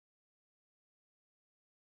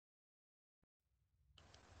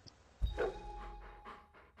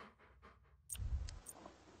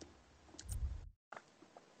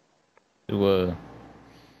to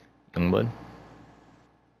Youngblood?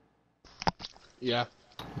 Yeah.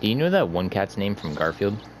 Do you know that one cat's name from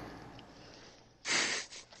Garfield?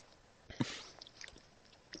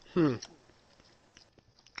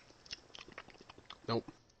 Nope.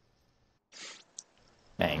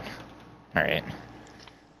 Dang. Alright.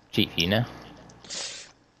 Chief, you know?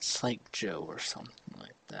 It's like Joe or something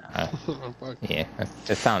like that. Yeah,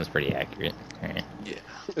 that sounds pretty accurate. Alright. Yeah.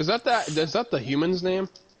 Is that the human's name?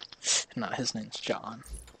 No, his name's John.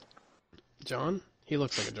 John? He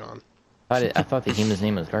looks like a John. I thought the human's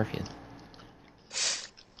name was Garfield.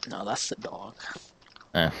 No, that's the dog.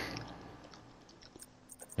 Oh.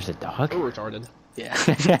 There's a dog? We're retarded. Yeah.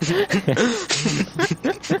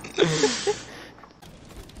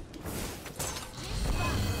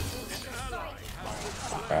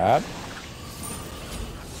 Crab?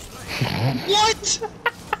 What?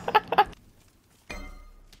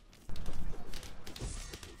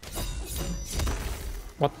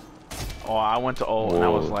 What? Oh, I went to ult and I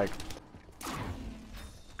was like,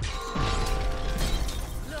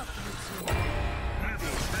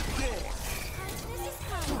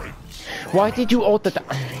 Why did you ult the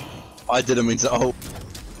I didn't mean to ult.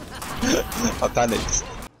 I panicked.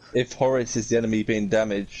 If Horace is the enemy being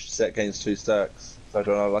damaged, Set gains 2 stacks. So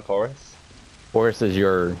do I not like Horace? Horus is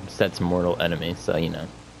your Set's mortal enemy, so you know.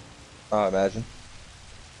 I imagine.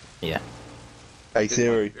 Yeah. Hey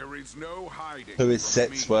Siri, There is no hiding. who is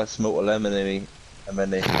Set's worst mortal enemy? What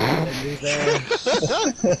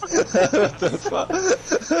the fuck?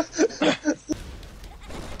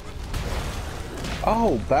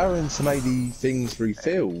 Oh, Baron Samadi things through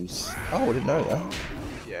fills. Oh, I didn't know that.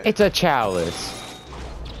 It's a chalice.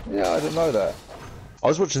 Yeah, I didn't know that. I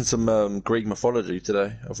was watching some Greek mythology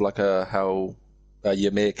today of like how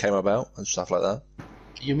Ymir came about and stuff like that.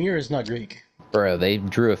 Ymir is not Greek. Bro, they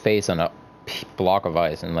drew a face on a block of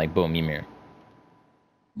ice and like boom, Ymir.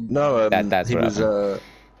 No, that's he what was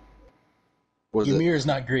was Ymir is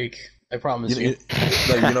not Greek. I promise you.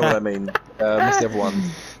 No, you know what I mean. What's the other one?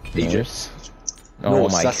 Egypt. Oh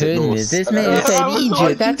Norse, my that's it, goodness, Norse. this man said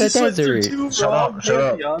Egypt, that's a desert. Shut up,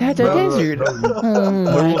 shut up. That's a desert. Oh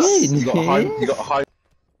my You got a high, goodness. you got a high.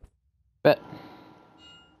 But,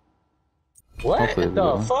 What Hopefully we the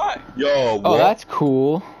will. fuck? Yo, what? oh, that's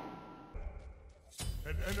cool.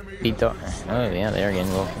 He thought, oh yeah, they're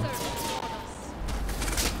getting low.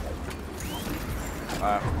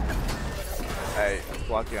 hey,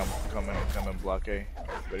 Blocky, I'm coming, Blocky.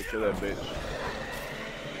 Ready to that bitch.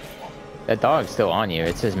 That dog's still on you.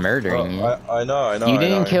 It says murdering you. I know. You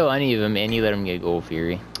didn't kill any of them, and you let him get Gold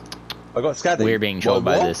Fury. I got Scaddy. We're being trolled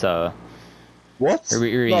by this. What?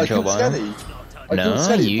 We're being I trolled killed by. Scaddy. I No, killed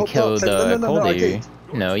Scaddy. you Popped killed up. No, I Coldir. did.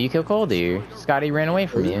 No, you killed Coldir. Scotty ran away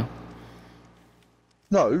from you.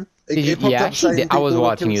 No. Did you, it popped yeah, up actually, saying I was people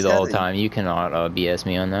watching killed you the whole Scaddy. time. You cannot BS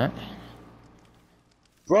me on that.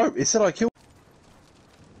 Bro, it said I killed.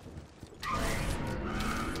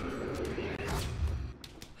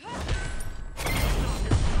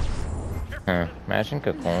 Huh. Imagine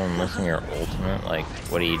Cocoon missing your ultimate. Like,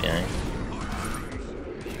 what are you doing?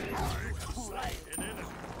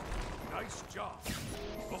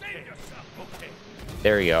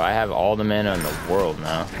 There we go. I have all the mana in the world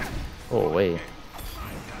now. Oh, wait.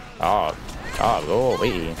 Oh, go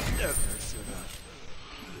away.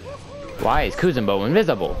 Why is Kuzumbo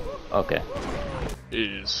invisible? Okay.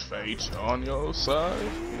 Is fate on your side?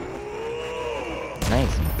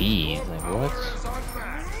 Nice bees. Like, what?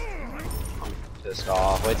 Pissed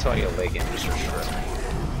off. Wait till I get awake and just for sure.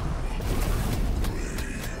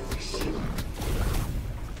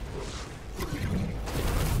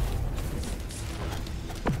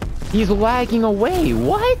 He's lagging away.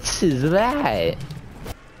 What is that?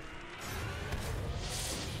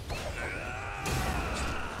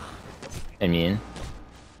 Immune.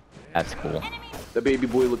 That's cool. The baby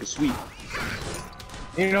boy looking sweet.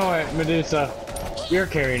 You know what, Medusa? You're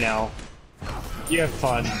carry now. You have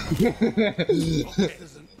fun.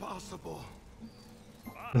 Isn't possible.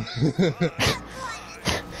 I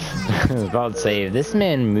was about to say, if this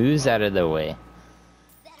man moves out of the way,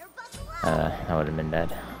 that would have been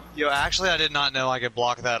bad. Yo, actually, I did not know I could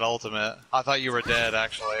block that ultimate. I thought you were dead,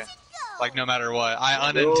 actually. Like, no matter what. I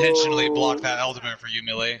unintentionally blocked that ultimate for you,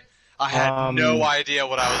 Millie. I had no idea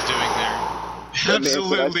what I was doing there.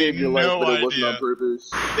 Absolutely no idea.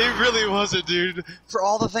 It really wasn't, dude. For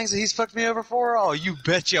all the things that he's fucked me over for, oh, you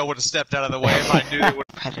bet you I would have stepped out of the way if I knew it would.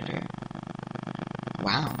 Predator.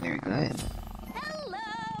 Wow, very good.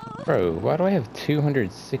 Bro, why do I have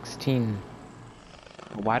 216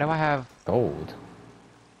 Why do I have gold?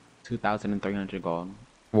 2,300 gold?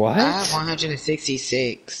 What? I have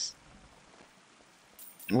 166.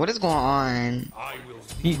 What is going on?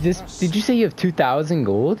 Did you say you have 2,000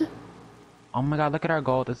 gold? Oh my god, look at our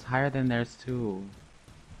gold. It's higher than theirs too.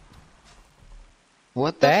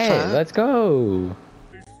 What the Hey, fuck? let's go.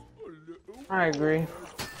 I agree.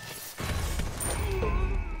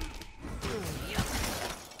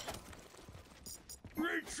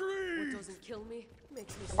 Retreat! Doesn't kill me,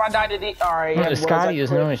 makes me If I die to the alright, yeah, Scotty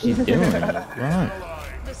doesn't know what she's doing. Run.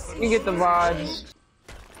 You get the vibes.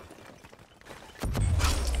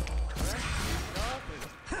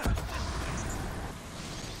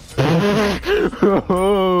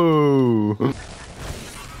 Oh.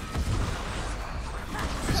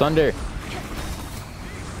 Sunder.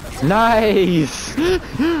 Nice.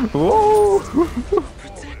 Whoa.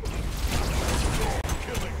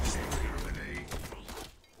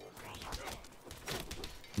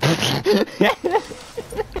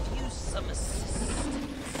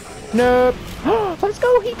 Nope. Let's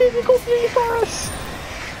go. He didn't go through for us.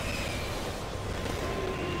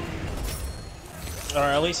 Or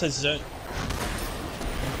at least it's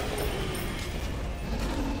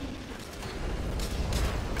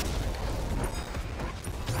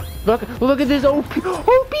Look at this OP play.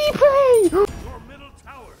 Your middle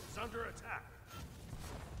tower is under attack.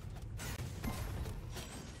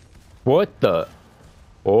 What the?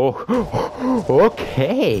 Oh,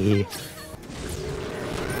 okay.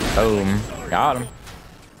 Boom. Got him.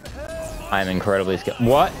 I'm incredibly skilled.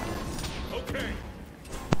 What? Okay.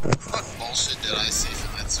 What bullshit did I see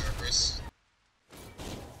from that Cerberus?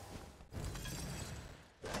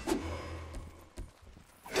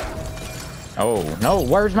 Oh, no.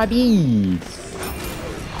 Where's my beads?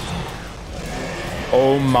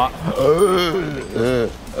 Oh my. Oh.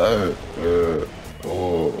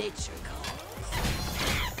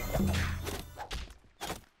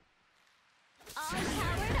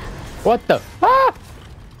 What the? Ah!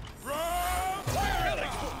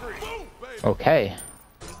 Okay.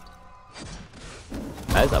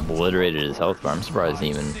 I just obliterated his health bar. I'm surprised he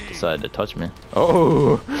even decided to touch me.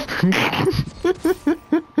 Oh!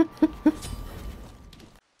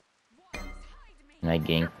 And I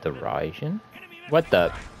ganked the Raijin? What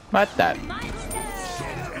the? What the?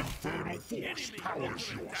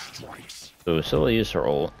 So still use her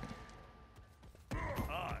ult.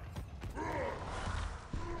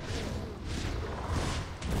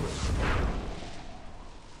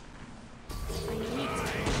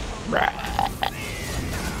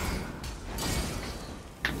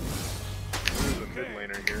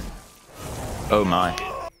 Oh my.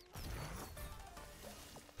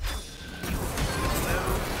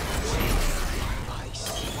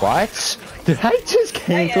 What? Did I just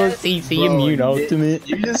cancel CC immune ultimate?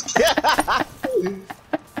 You just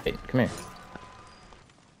Hey, come here.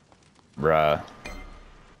 Bruh.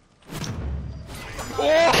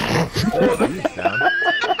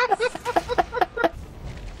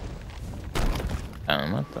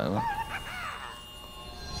 What the?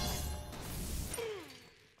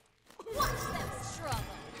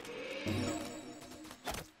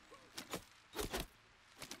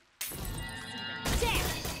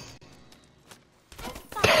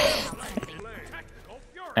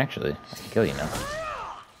 Actually, I can kill you now.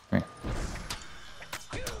 Come here.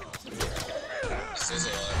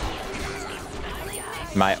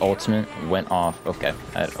 My ultimate went off. Okay,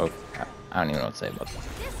 I don't even know what to say about that.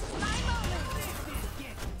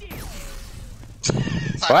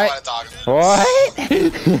 What? What? I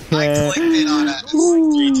clicked in on it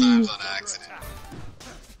 3 times on accident.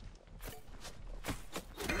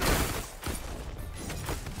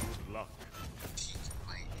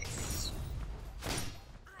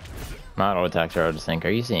 My auto attacks are out of sync.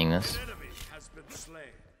 Are you seeing this?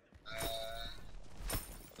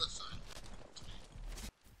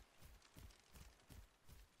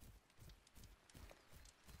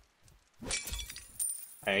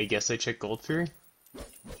 I guess I check Gold Fury.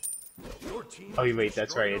 Oh wait,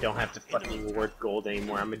 that's right, I don't have to fucking reward gold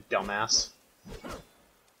anymore, I'm a dumbass.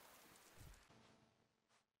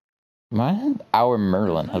 Why did our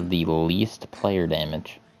Merlin have the least player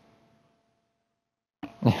damage?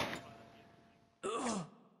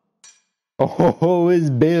 Oh, his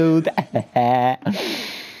build! Attack!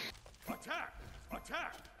 Attack!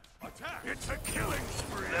 Attack! It's a killing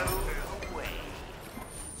spree! No way!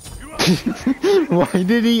 Why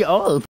did he ult?